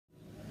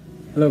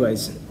Hello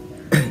guys,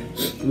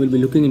 we'll be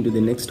looking into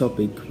the next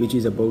topic, which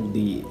is about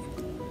the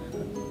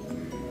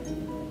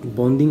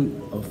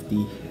bonding of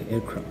the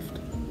aircraft.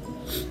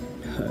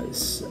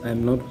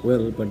 I'm not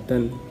well, but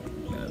then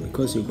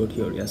because you got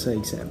your YASA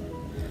exam,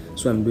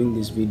 so I'm doing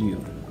this video.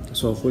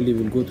 So hopefully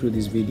we'll go through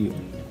this video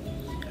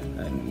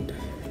and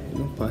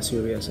pass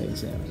your YASA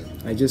exam.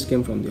 I just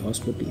came from the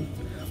hospital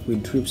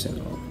with drips and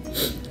all.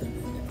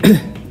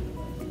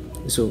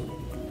 So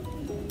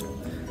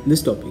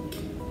this topic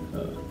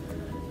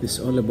is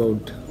all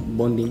about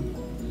bonding,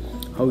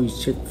 how you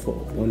check for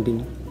bonding,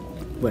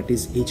 what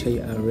is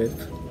HIRF,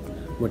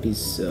 what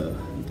is the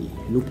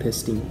loop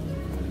testing,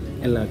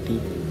 LRT,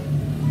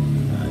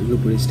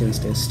 loop resistance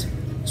test.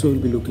 So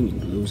we'll be looking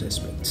into those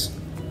aspects.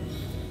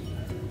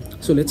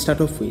 So let's start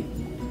off with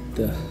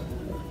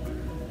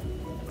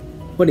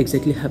what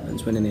exactly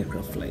happens when an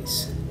aircraft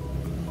flies.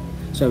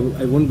 So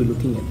I won't be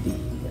looking at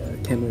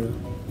the camera.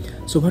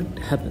 So what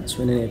happens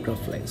when an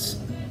aircraft flies?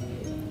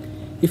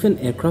 If an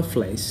aircraft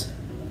flies,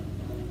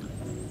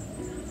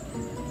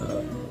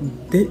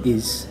 there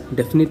is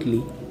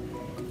definitely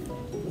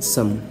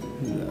some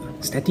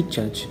static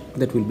charge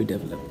that will be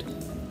developed.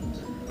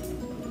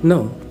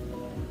 Now,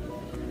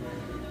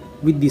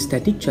 with the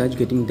static charge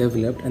getting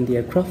developed and the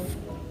aircraft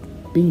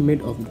being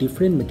made of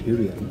different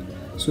material,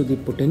 so the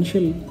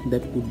potential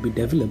that would be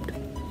developed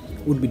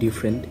would be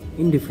different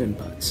in different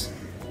parts.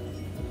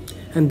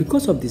 And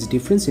because of this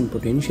difference in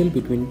potential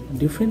between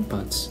different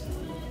parts,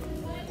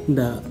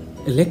 the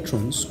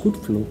electrons could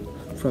flow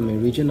from a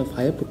region of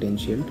higher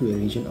potential to a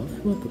region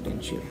of lower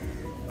potential.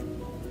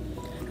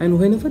 And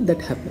whenever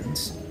that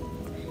happens,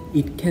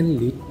 it can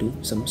lead to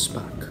some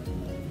spark.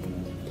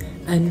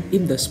 And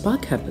if the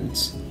spark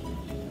happens,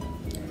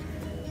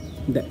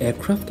 the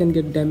aircraft can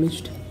get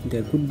damaged,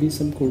 there could be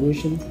some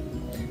corrosion,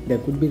 there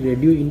could be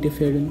radio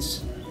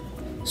interference.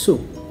 So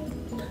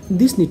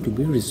this need to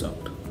be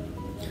resolved.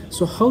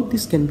 So how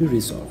this can be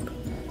resolved?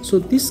 So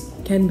this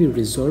can be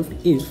resolved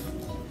if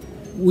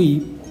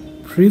we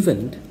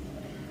prevent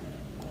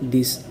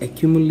this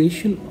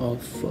accumulation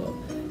of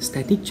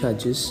static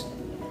charges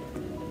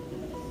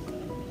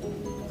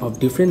of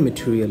different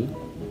material.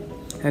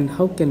 And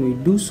how can we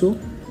do so?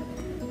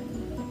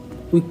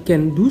 We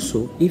can do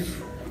so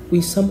if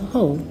we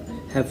somehow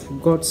have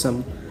got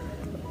some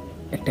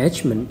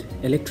attachment,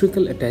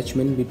 electrical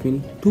attachment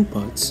between two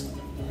parts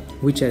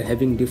which are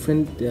having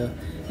different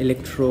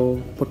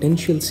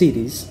electropotential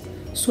series,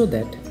 so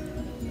that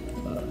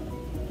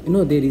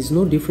there is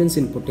no difference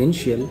in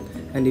potential.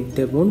 And if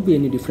there won't be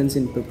any difference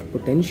in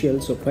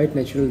potential, so quite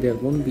natural there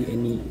won't be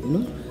any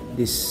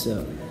this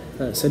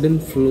sudden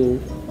flow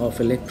of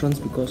electrons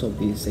because of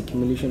this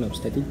accumulation of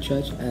static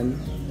charge. And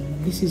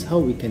this is how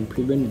we can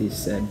prevent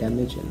this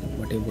damage and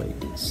whatever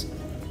it is.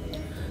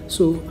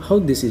 So how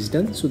this is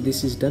done? So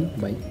this is done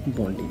by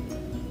bonding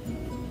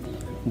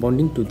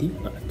to the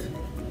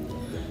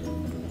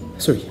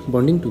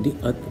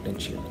earth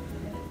potential.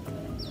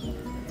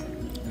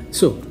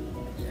 So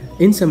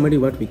in summary,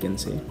 what we can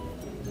say,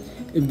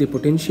 if the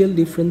potential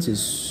difference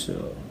is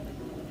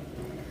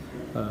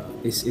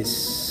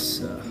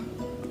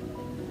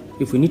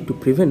if we need to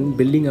prevent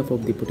building up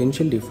of the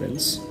potential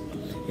difference,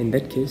 in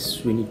that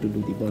case we need to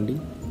do the bonding.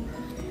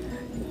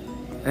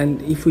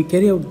 And if we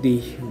carry out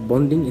the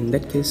bonding, in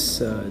that case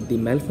the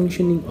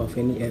malfunctioning of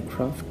any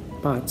aircraft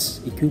parts,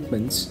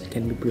 equipments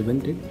can be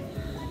prevented.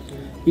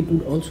 It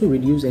would also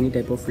reduce any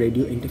type of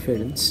radio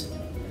interference,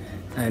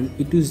 and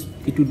it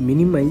would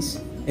minimize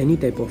any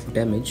type of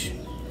damage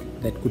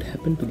that could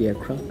happen to the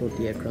aircraft or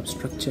the aircraft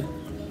structure.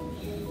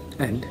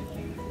 And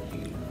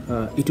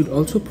it would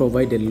also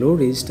provide a low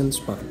resistance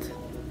path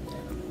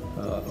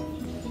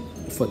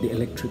for the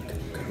electric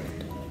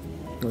current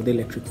or the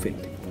electric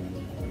field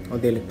or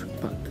the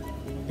electric path.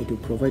 It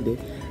would provide a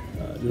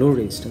low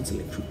resistance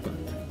electric path.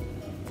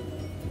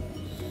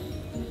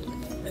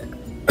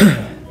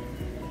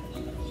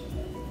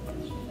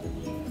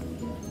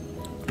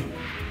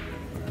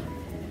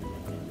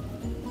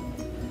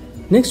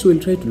 Next, we'll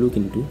try to look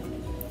into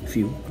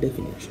few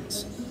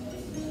definitions.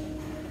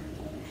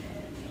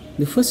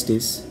 The first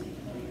is,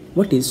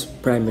 what is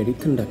primary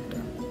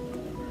conductor?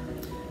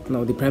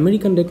 Now, the primary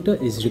conductor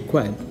is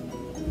required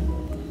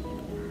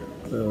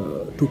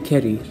to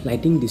carry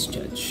lighting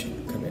discharge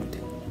current,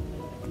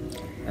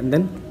 and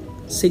then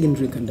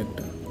secondary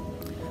conductor.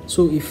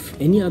 So if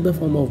any other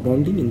form of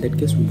bonding, in that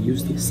case we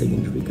use the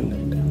secondary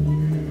conductor.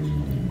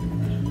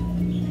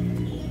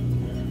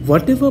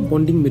 Whatever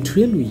bonding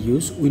material we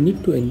use, we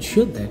need to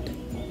ensure that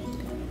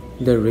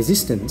the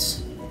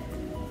resistance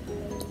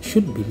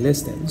should be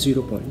less than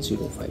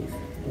 0.05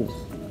 ohm.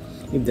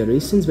 If the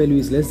resistance value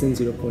is less than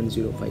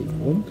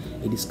 0.05 ohm,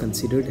 it is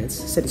considered as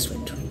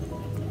satisfactory.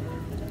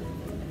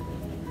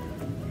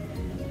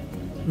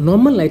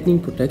 Normal lightning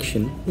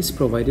protection is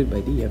provided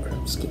by the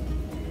aircraft skin.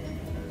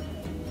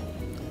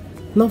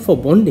 Now for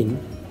bonding,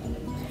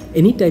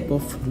 any type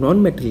of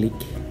non-metallic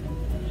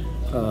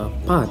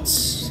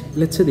parts,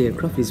 let's say the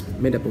aircraft is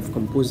made up of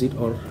composite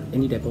or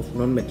any type of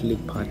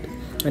non-metallic part,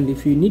 and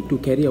if you need to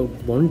carry out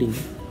bonding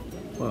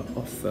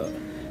of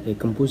a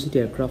composite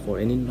aircraft or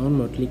any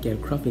non-metallic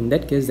aircraft, in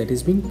that case that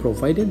is being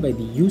provided by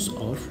the use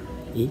of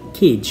a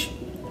cage.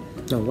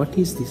 Now what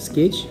is this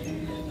cage?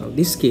 Now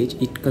this cage,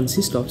 it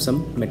consists of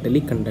some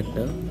metallic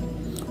conductor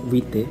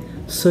with a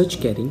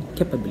surge carrying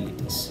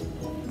capabilities.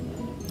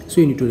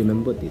 So you need to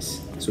remember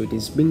this. So it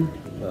is being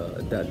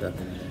the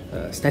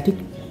static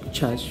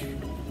charge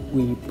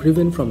we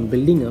prevent from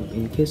building up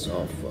in case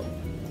of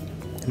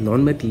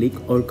non-metallic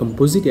or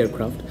composite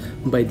aircraft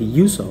by the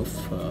use of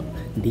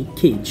the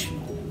cage.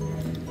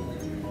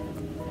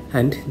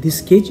 And this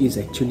cage is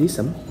actually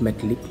some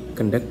metallic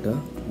conductor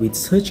with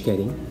surge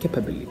carrying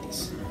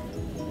capabilities.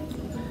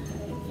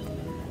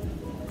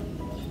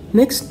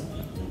 Next,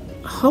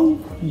 how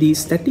the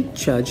static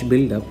charge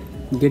buildup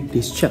get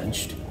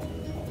discharged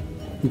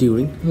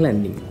during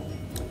landing.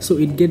 So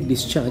it get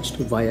discharged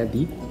via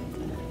the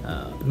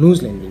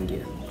nose landing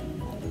gear.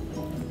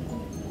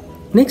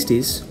 Next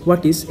is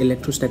what is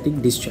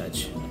electrostatic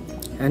discharge,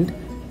 and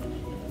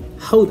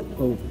how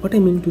what I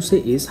mean to say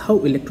is how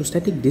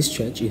electrostatic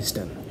discharge is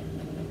done.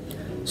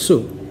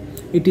 So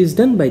it is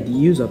done by the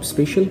use of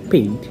special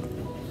paint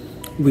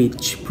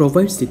which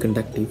provides the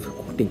conductive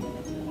coating.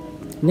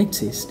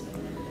 Next is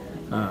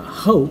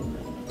how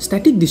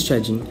static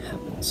discharging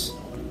happens.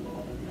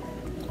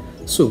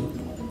 So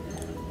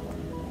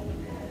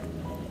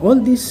all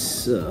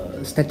these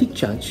static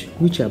charge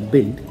which are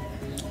built,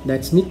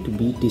 that need to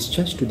be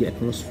discharged to the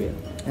atmosphere,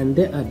 and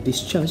they are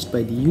discharged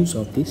by the use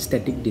of the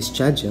static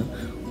discharger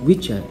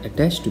which are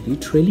attached to the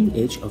trailing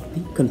edge of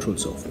the control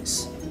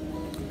surface.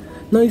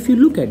 Now if you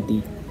look at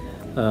the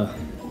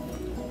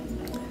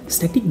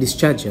static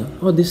discharger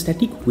or the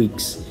static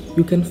wicks,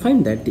 you can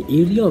find that the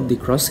area of the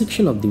cross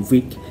section of the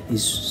wick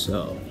is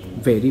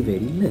very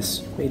less,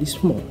 very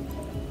small.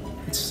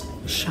 It's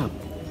sharp.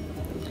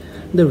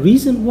 The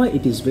reason why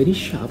it is very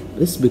sharp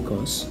is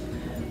because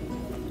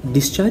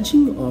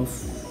discharging of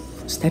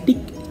static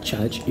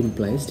charge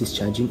implies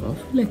discharging of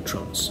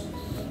electrons.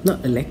 Now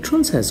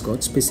electrons has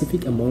got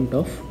specific amount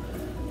of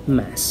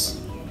mass.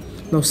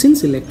 Now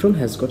since electron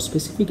has got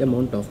specific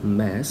amount of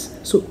mass,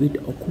 so it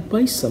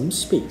occupies some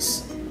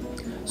space.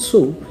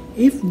 So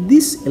if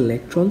these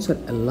electrons are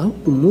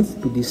allowed to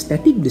move to the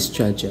static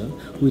discharger,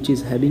 which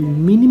is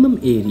having minimum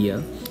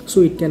area,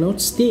 so it cannot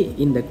stay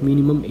in that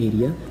minimum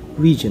area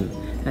region,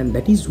 and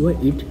that is why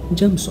it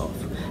jumps off.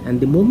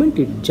 And the moment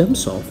it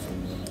jumps off,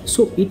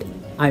 so it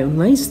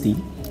ionizes the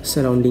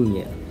surrounding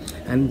air,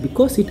 and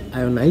because it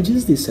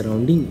ionizes the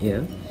surrounding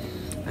air,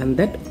 and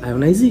that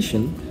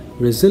ionization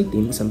result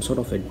in some sort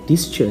of a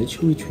discharge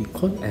which we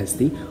call as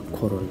the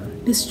corona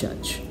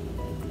discharge.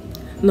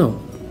 Now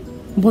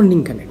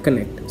bonding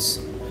connectors.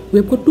 We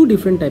have got two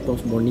different type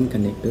of bonding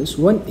connectors.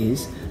 One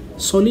is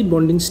solid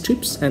bonding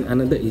strips and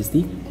another is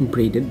the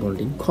braided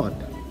bonding cord.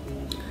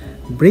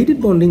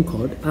 Braided bonding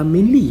cord are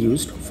mainly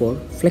used for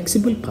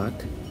flexible part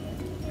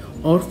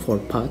or for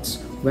parts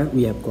where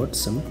we have got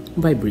some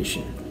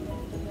vibration.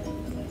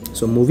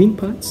 So moving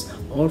parts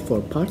or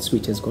for parts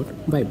which has got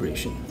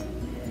vibration.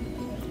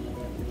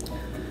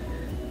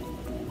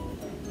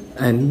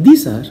 And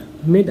these are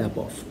made up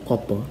of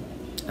copper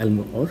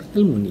or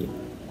aluminum.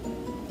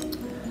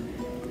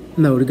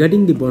 Now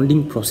regarding the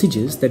bonding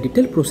procedures, the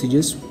detailed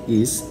procedures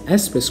is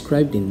as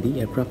prescribed in the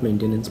aircraft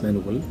maintenance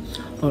manual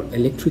or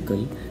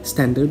electrical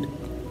standard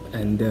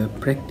and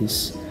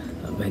practice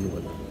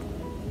manual.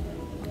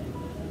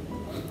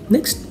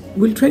 Next,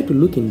 we'll try to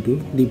look into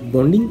the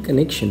bonding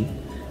connection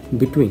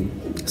between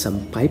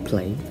some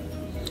pipeline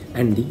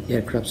and the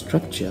aircraft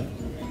structure,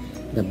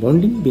 the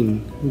bonding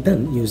being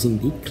done using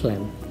the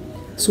clamp.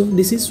 So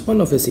this is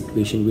one of a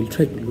situation, we'll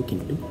try to look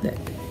into that.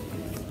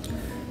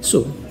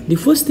 So the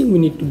first thing we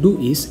need to do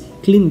is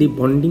clean the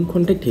bonding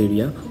contact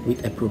area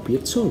with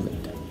appropriate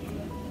solvent.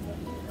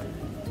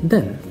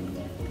 Then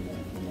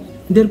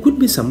there could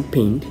be some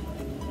paint,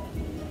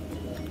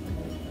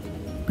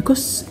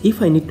 because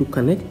if I need to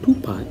connect two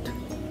parts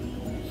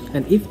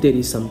and if there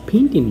is some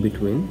paint in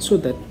between, so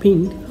that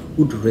paint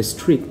would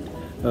restrict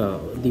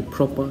the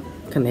proper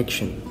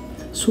connection.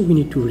 So we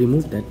need to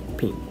remove that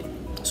paint.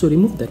 So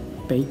remove that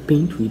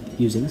paint with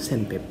using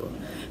sandpaper.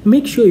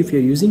 Make sure if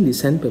you're using the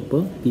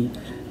sandpaper, the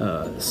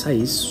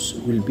size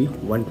will be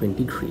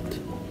 120 grit.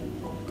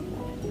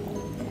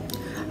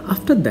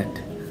 After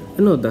that,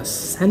 the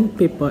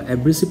sandpaper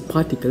abrasive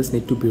particles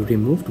need to be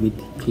removed with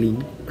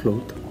clean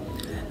cloth,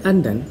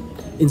 and then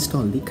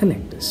install the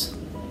connectors.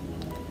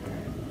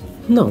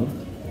 Now,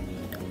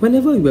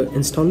 whenever we are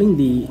installing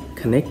the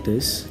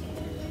connectors,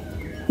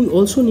 we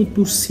also need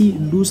to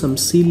do some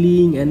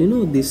sealing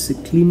and this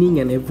cleaning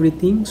and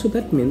everything. So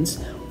that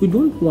means we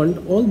don't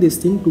want all this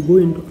thing to go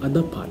into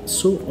other parts.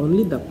 So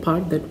only the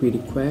part that we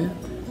require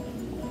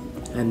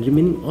and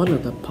remaining all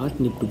other part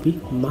need to be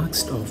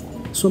masked off.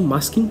 So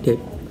masking tape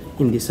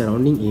in the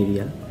surrounding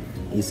area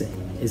is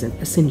an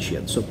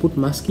essential. So put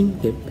masking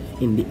tape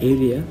in the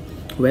area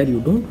where you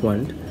don't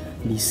want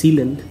the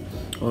sealant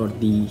or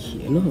the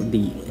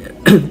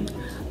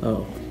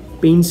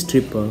paint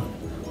stripper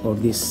or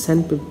the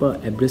sandpaper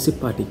abrasive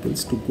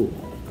particles to go.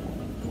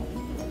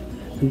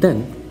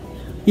 Then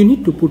you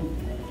need to put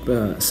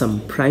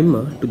some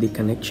primer to the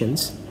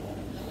connections,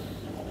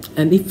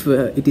 and if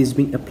it is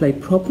being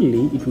applied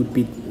properly, it would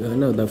be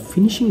now the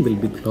finishing will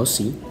be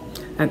glossy.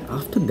 And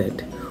after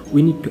that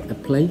we need to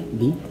apply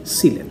the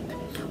sealant.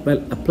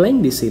 While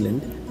applying the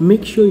sealant,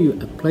 make sure you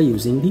apply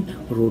using the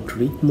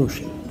rotary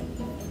motion.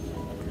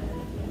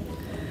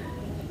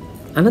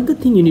 Another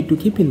thing you need to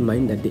keep in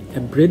mind that the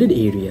abraded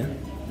area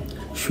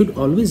should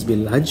always be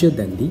larger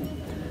than the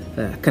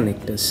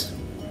connectors,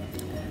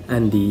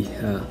 and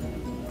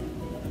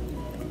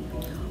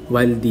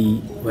while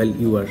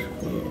you are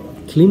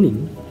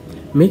cleaning,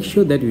 make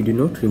sure that you do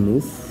not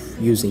remove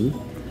using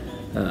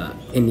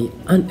any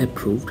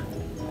unapproved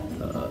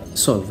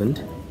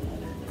solvent.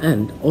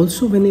 And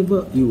also,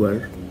 whenever you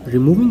are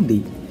removing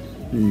the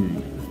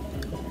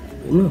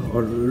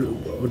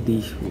or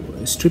the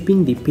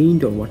stripping the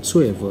paint or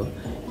whatsoever,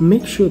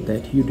 make sure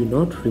that you do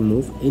not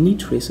remove any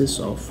traces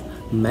of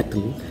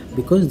metal,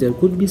 because there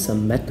could be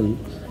some metal,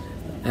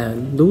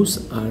 and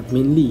those are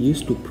mainly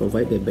used to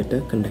provide a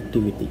better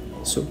conductivity.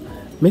 So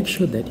make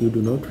sure that you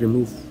do not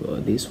remove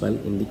this while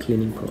in the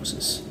cleaning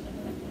process.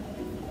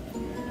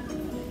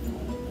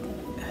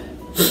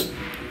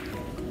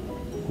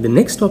 The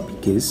next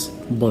topic is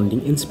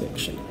bonding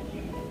inspection.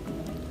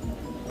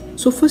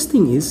 So first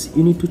thing is,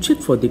 you need to check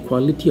for the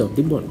quality of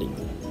the bonding.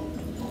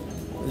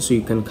 So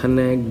you can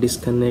connect,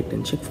 disconnect,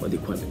 and check for the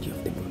quality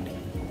of the bonding.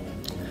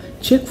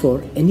 Check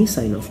for any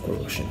sign of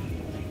corrosion.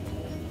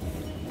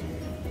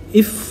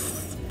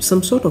 If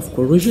some sort of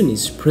corrosion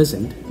is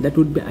present, that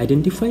would be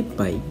identified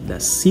by the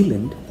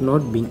sealant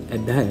not being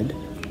adhered,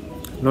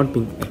 not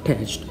being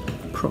attached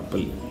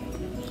properly.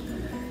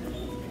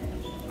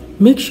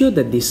 Make sure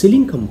that the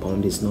sealing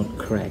compound is not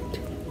cracked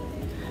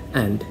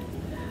and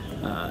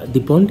the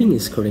bonding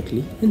is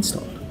correctly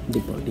installed. The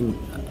bonding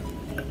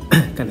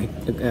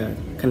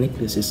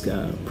connectors is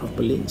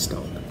properly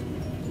installed.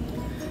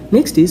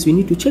 Next is, we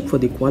need to check for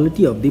the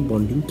quality of the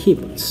bonding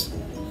cables.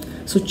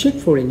 So check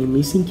for any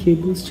missing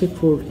cables, check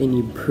for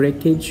any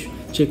breakage,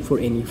 check for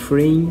any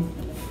fraying,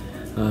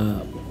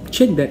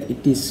 check that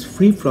it is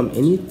free from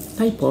any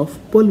type of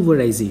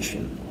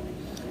pulverization.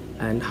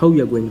 And how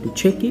you are going to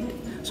check it?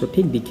 So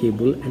take the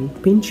cable and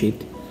pinch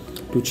it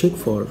to check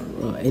for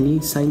any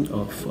sign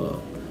of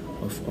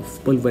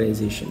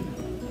pulverization.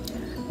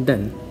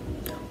 Then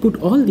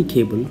put all the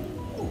cable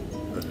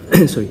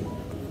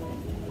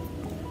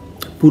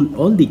pull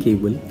all the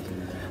cable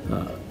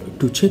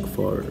to check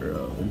for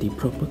the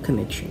proper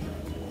connection.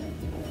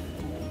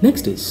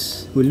 Next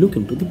is, we'll look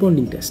into the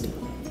bonding testing.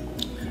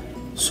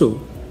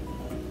 So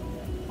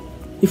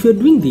if you're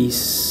doing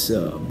this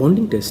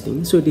bonding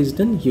testing, so it is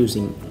done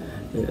using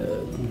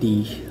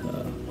the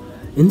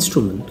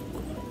instrument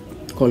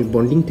called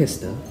bonding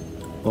tester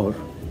or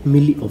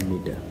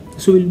milliohmmeter.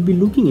 So we'll be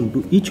looking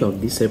into each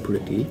of these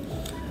separately.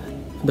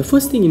 The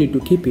first thing you need to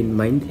keep in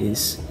mind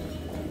is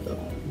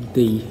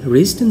the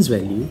resistance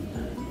value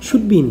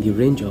should be in the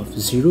range of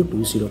 0 to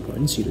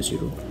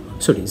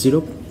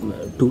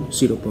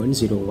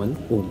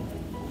 0.01 ohm.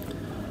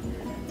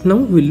 Now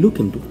we'll look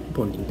into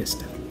bonding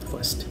tester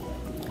first.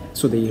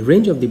 So the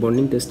range of the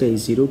bonding tester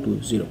is 0 to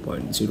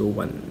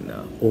 0.01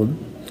 ohm,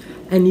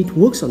 and it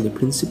works on the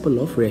principle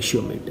of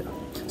ratiometer.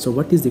 So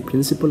what is the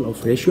principle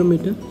of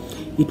ratiometer?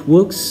 It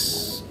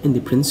works in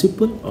the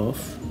principle of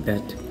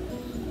that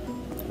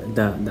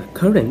the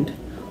current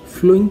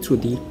flowing through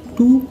the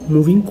two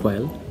moving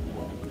coil,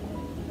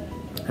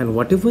 and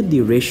whatever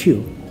the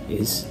ratio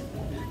is,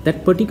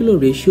 that particular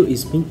ratio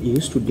is being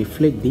used to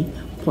deflect the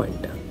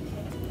pointer.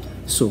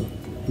 So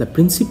the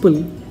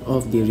principle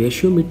of the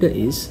ratiometer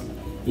is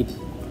it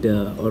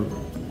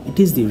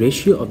is the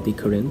ratio of the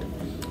current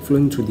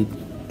flowing through the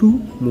two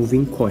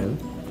moving coil,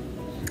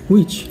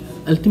 which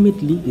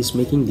ultimately is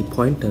making the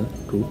pointer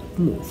to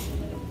move.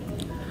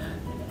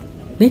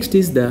 Next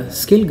is the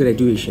scale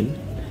graduation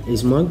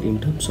is marked in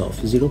terms of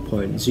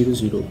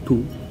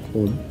 0.002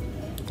 ohm,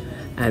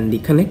 and the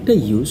connector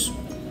used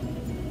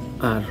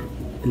are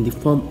in the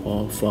form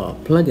of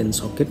plug and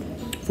socket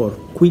for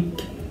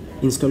quick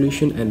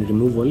installation and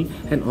removal,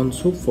 and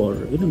also for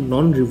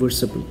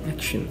non-reversible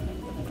action.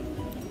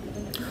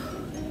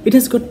 It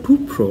has got two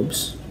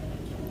probes,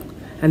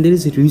 and there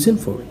is a reason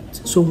for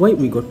it. So why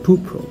we got two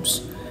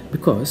probes?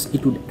 Because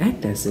it would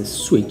act as a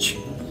switch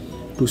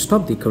to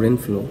stop the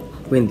current flow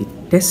when the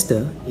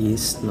tester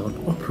is not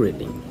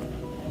operating.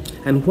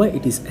 And why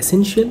it is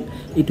essential?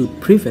 It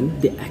would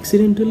prevent the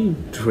accidental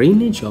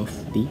drainage of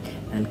the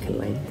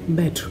alkaline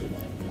battery.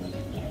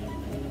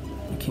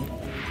 Okay.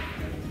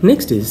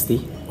 Next is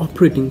the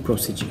operating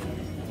procedure.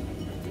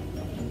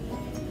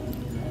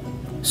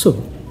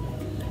 So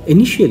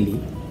initially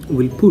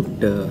we'll put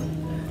the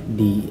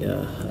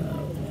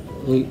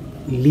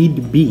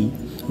lead B,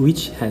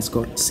 which has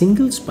got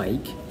single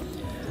spike,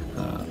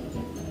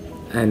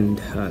 and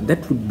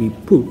that would be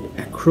put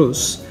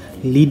across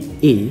lead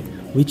A,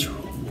 which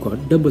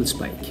got double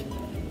spike.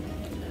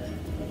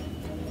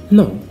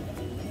 Now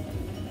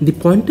the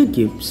pointer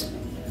gives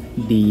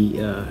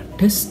the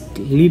test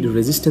lead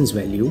resistance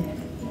value,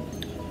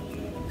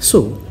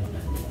 so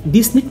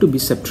this need to be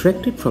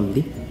subtracted from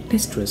the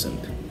test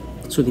result.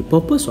 So the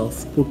purpose of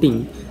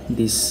putting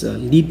this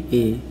lead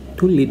A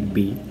to lead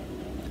B,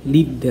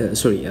 lead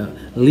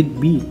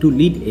B to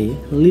lead A,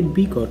 lead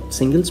B got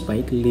single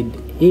spike, lead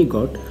A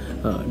got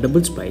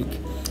double spike.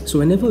 So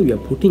whenever we are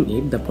putting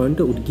it, the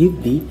pointer would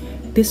give the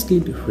test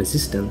lead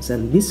resistance,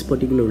 and this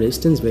particular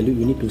resistance value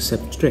you need to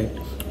subtract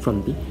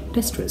from the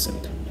test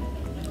result.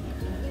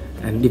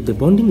 And if the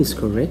bonding is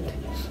correct,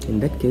 in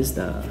that case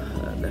the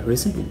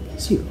result will be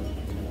 0.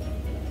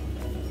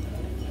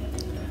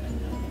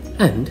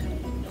 And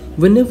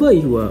whenever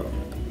you are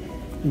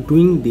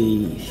doing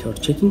or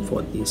checking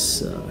for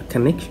this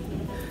connection,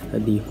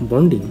 the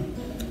bonding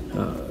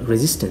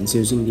resistance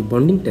using the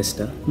bonding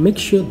tester, make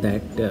sure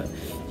that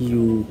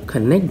you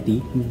connect the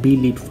B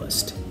lead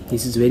first.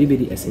 This is very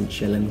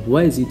essential. And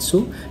why is it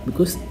so?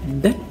 Because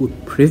that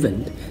would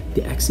prevent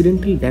the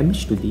accidental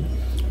damage to the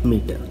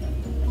meter.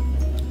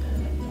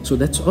 So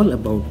that's all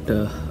about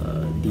the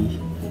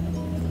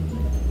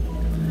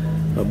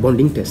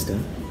bonding tester.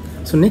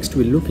 So next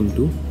we'll look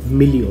into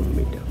milliohm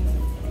meter.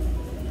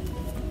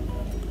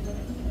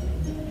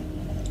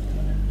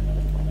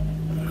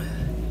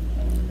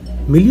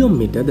 Milliohm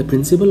meter, the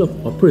principle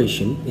of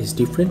operation is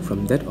different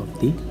from that of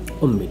the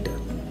ohm meter.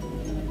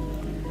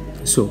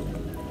 So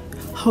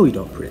how it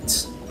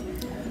operates?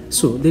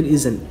 So there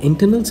is an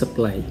internal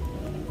supply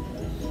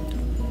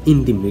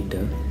in the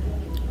meter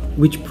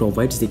which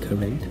provides the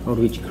current or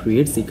which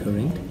creates the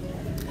current,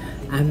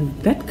 and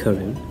that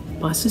current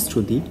passes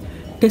through the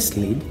test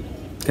lead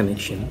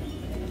connection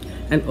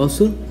and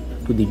also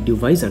to the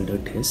device under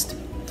test,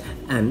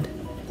 and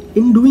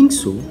in doing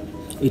so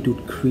it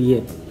would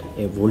create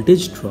a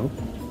voltage drop,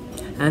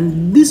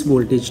 and this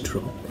voltage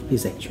drop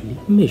is actually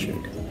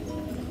measured.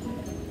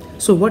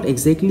 So what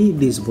exactly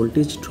this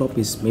voltage drop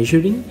is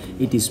measuring?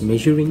 It is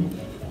measuring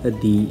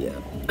the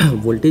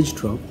voltage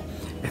drop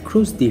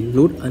across the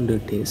load under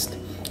test,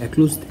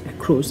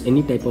 across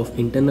any type of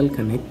internal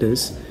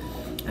connectors,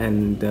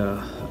 and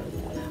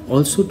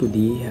also to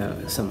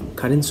the some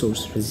current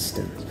source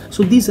resistance.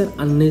 So these are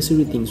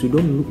unnecessary things. We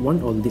don't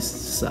want all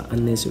these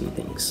unnecessary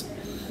things.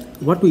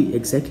 What we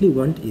exactly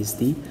want is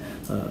the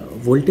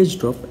voltage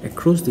drop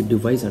across the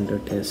device under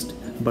test.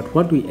 But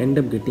what we end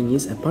up getting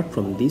is, apart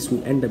from this,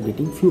 we end up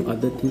getting few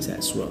other things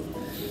as well.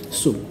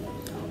 So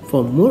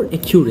for more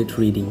accurate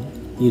reading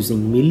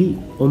using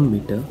milliohm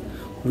meter,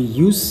 we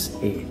use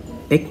a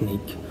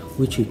technique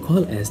which we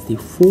call as the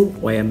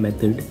 4-wire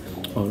method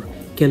or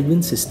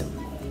Kelvin system.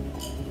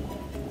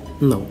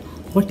 Now,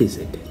 what is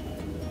it?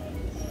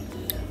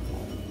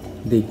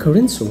 The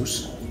current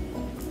source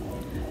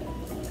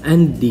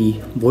and the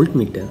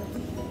voltmeter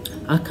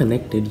are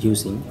connected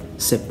using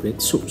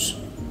separate source.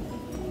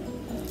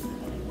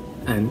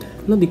 And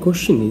now the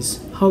question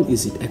is, how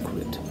is it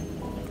accurate?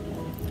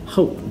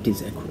 How it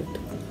is accurate?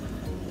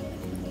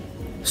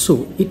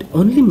 So it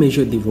only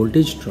measures the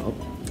voltage drop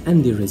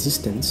and the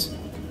resistance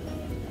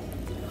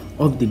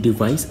of the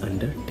device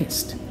under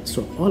test.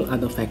 So all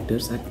other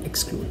factors are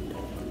excluded.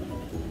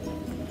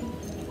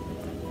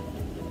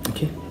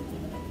 Okay.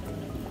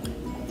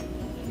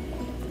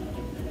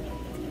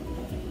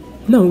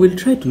 Now we'll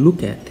try to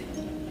look at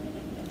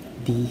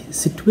the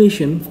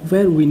situation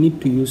where we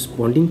need to use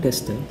bonding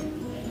tester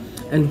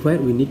and where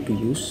we need to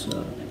use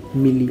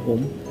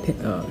milliohm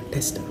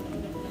tester.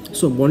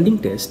 So bonding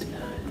test,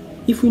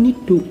 if we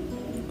need to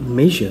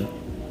measure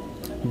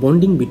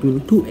bonding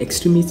between two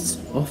extremities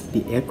of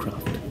the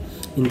aircraft,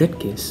 in that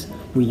case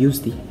we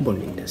use the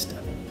bonding tester.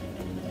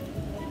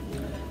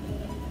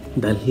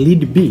 The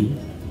lead B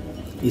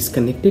is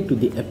connected to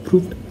the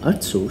approved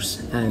earth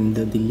source, and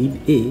the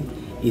lead A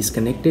is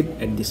connected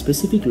at the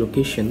specific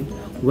location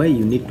where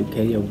you need to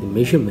carry out the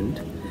measurement,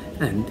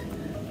 and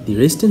the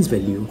resistance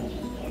value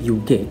you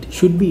get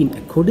should be in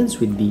accordance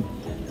with the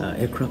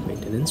aircraft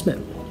maintenance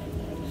manual.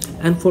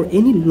 And for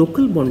any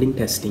local bonding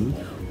testing,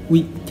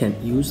 we can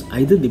use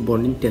either the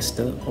bonding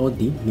tester or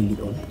the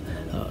milliohm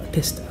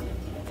tester.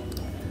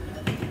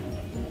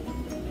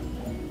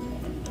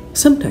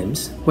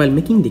 Sometimes while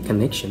making the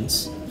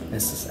connections,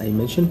 as I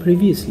mentioned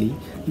previously,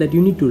 that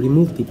you need to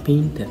remove the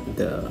paint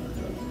and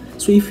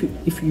so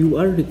if you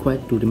are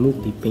required to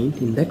remove the paint,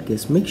 in that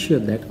case make sure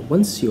that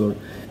once your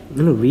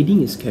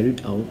reading is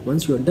carried out,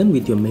 once you are done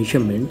with your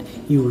measurement,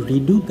 you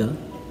redo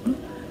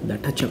the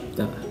touch up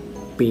the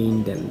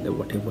paint and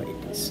whatever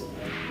it is.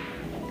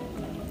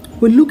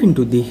 We'll look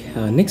into the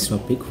next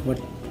topic, what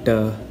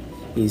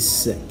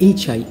is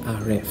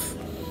HIRF.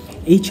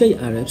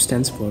 HIRF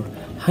stands for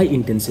high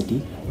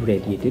intensity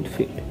radiated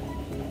field.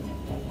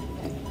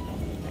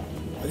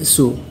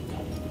 So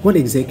what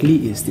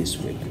exactly is this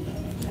field?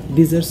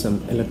 These are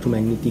some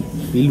electromagnetic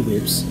field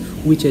waves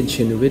which are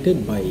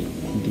generated by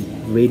the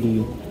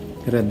radio,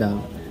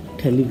 radar,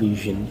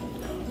 television,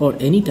 or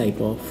any type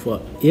of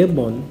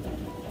airborne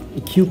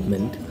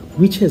equipment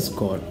which has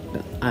got the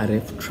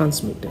RF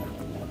transmitter.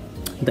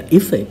 The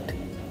effect,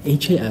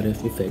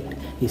 HIRF effect,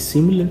 is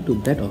similar to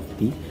that of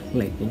the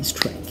lightning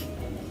strike.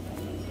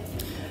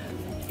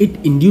 It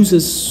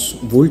induces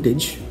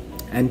voltage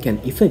and can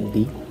affect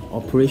the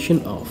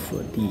operation of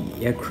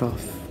the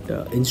aircraft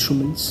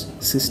instruments,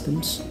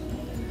 systems,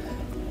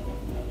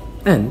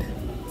 And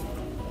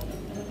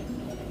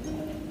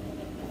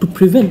to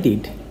prevent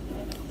it,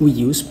 we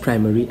use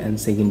primary and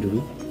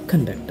secondary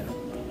conductor.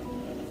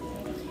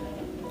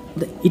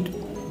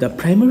 The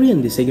primary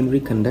and the secondary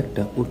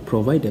conductor would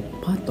provide a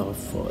path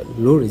of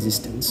low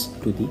resistance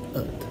to the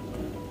earth.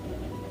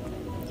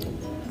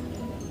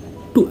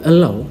 To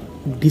allow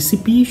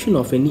dissipation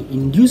of any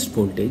induced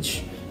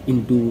voltage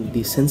into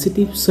the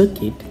sensitive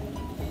circuit,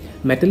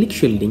 metallic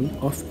shielding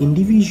of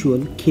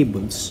individual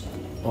cables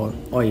or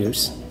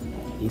wires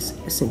is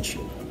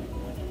essential.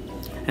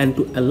 And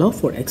to allow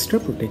for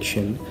extra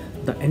protection,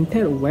 the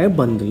entire wire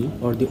bundle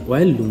or the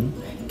wire loom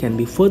can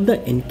be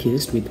further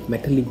encased with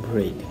metallic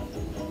braid.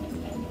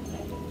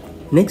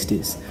 Next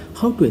is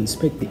how to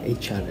inspect the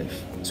HIRF.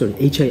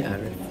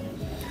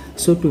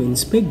 So to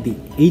inspect the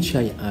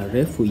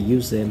HIRF, we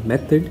use a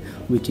method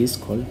which is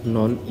called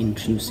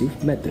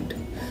non-intrusive method.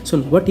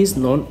 So what is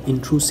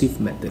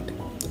non-intrusive method?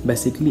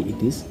 Basically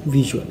it is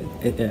visual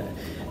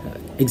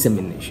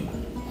examination.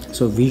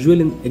 So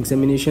visual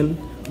examination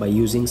by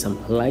using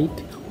some light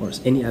or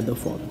any other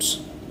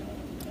forms.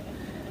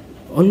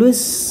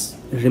 Always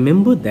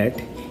remember that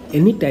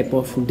any type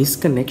of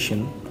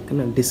disconnection,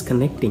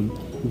 disconnecting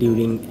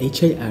during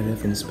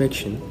HIRF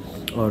inspection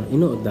or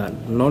the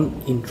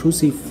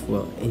non-intrusive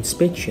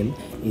inspection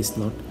is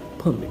not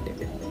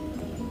permitted.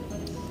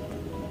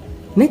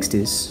 Next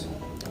is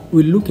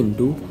we'll look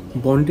into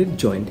bonded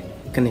joint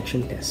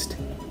connection test.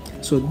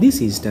 So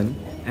this is done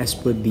as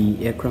per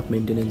the aircraft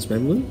maintenance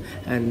manual,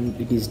 and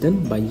it is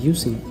done by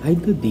using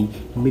either the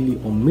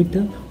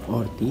milliohmmeter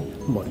or the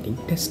bonding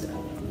tester.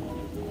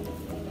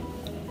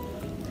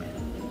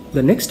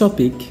 The next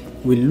topic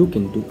we'll look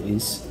into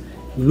is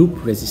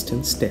loop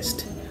resistance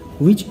test,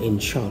 which in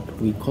short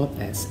we call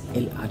as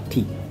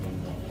LRT.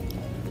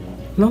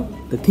 Now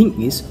the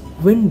thing is,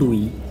 when do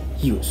we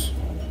use?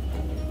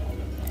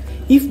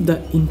 If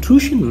the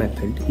intrusion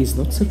method is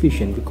not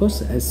sufficient,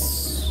 because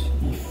as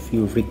if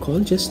you recall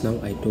just now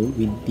I told,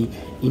 with the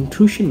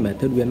intrusion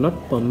method we are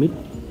not permitted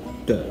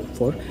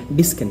for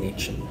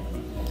disconnection.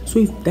 So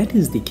if that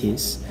is the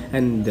case,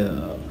 and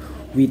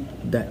with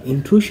the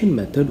intrusion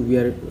method we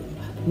are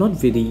not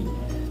very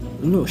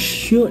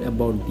sure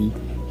about the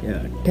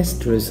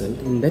test result,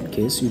 in that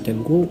case you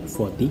can go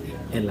for the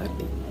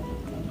LRT.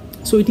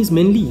 So it is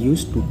mainly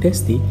used to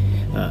test the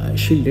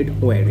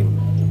shielded wiring.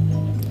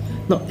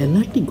 Now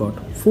LRT got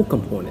 4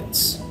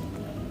 components.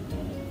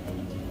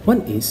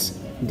 One is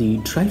the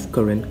drive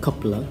current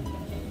coupler,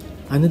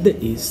 another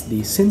is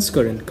the sense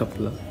current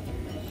coupler,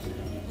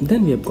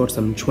 then we have got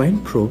some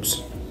joint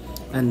probes,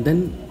 and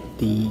then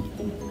the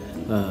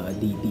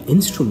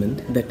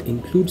instrument that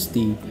includes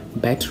the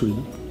battery,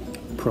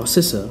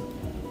 processor,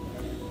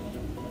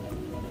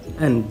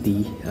 and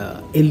the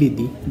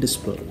LED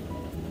display.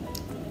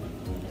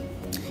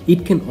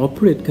 It can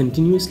operate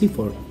continuously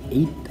for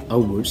 8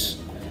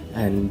 hours,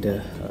 and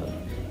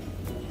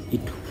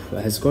it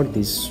has got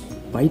this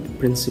PITE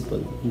principle,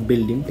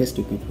 built-in test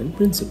equipment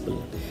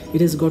principle.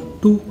 It has got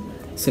 2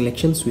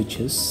 selection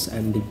switches,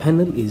 and the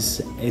panel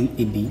is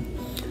LED.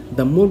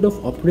 The mode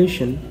of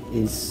operation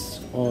is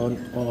on,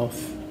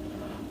 off,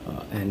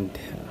 and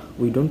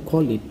we don't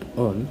call it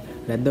on,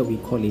 rather we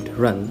call it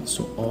run.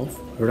 So off,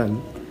 run,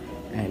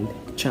 and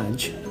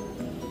charge,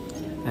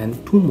 and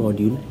 2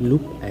 module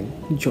loop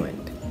and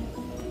joint.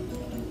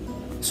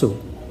 So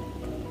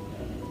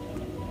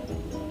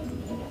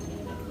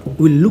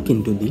we'll look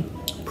into the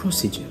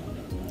procedure.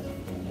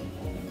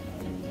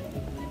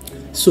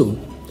 So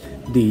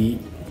the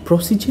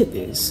procedure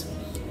is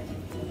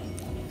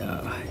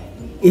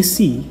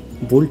AC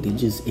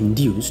voltage is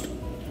induced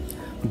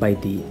by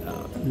the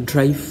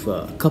drive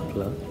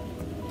coupler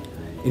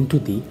into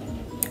the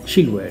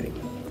shield wiring.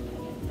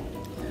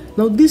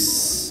 Now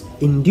this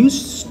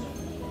induced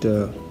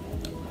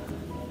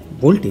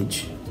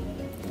voltage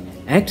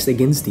acts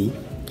against the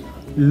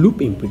loop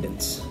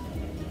impedance,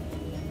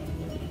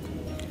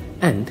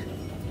 and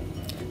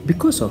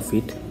because of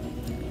it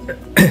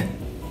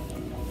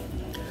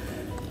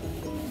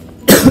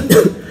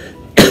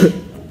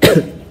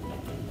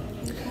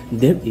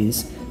there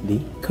is the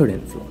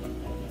current flow.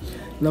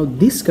 Now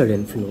this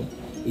current flow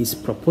is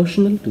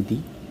proportional to the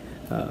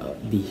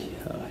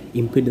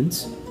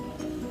impedance,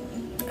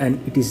 and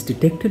it is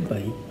detected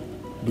by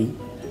the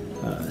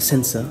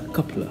sensor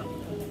coupler.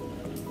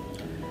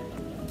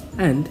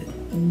 And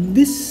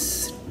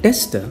this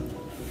tester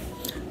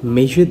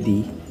measured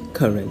the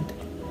current,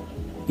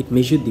 it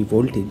measured the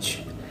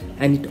voltage,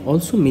 and it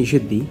also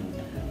measured the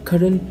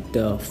current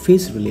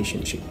phase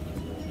relationship.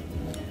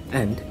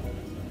 And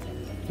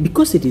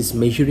because it is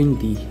measuring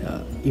the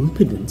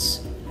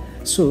impedance,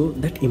 so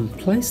that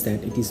implies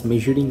that it is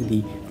measuring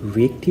the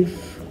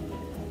reactive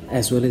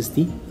as well as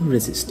the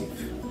resistive.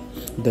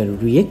 The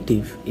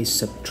reactive is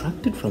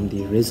subtracted from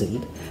the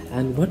result,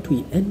 and what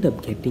we end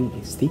up getting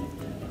is the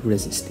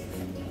resistive.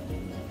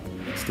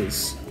 Next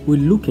is we'll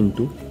look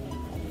into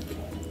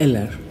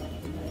LR,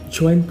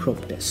 joint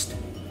probe test.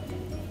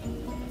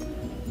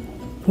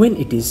 When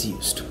it is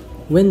used,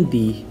 when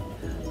the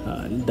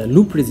the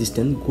loop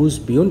resistance goes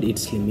beyond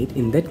its limit,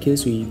 in that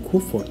case we go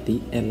for the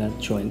LR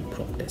joint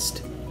probe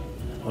test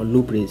or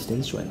loop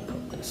resistance joint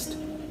probe test.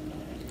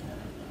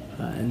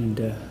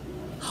 And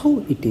how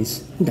it is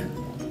done?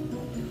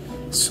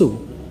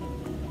 So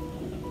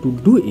to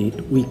do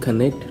it, we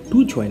connect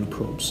two joint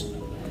probes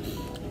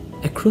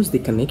across the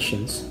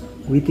connections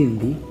within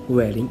the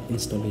wiring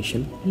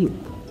installation loop,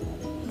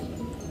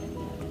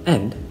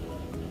 and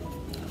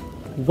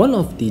one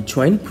of the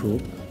joint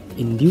probe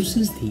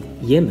induces the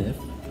EMF,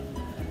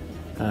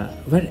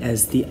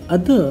 whereas the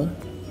other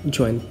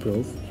joint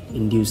probe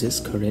induces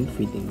current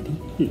within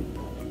the loop.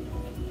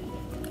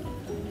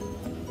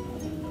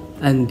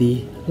 And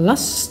the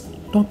last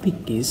topic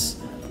is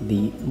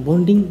the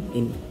bonding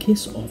in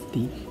case of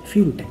the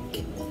fuel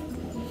tank.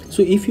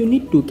 So if you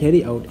need to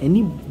carry out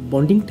any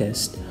bonding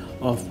test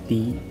of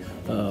the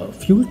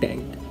fuel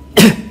tank,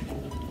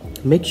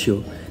 make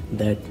sure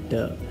that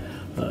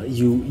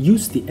you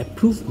use the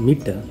approved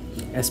meter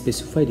as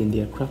specified in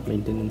the aircraft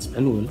maintenance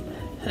manual,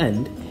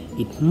 and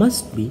it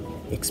must be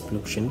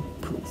explosion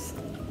proof.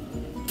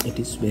 It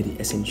is very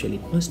essential,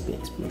 it must be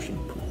explosion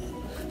proof.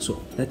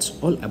 So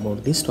that's all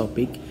about this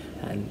topic,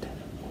 and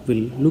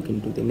we'll look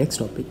into the next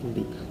topic in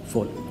the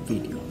following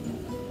video.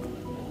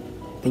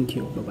 Thank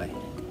you. Bye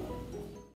bye.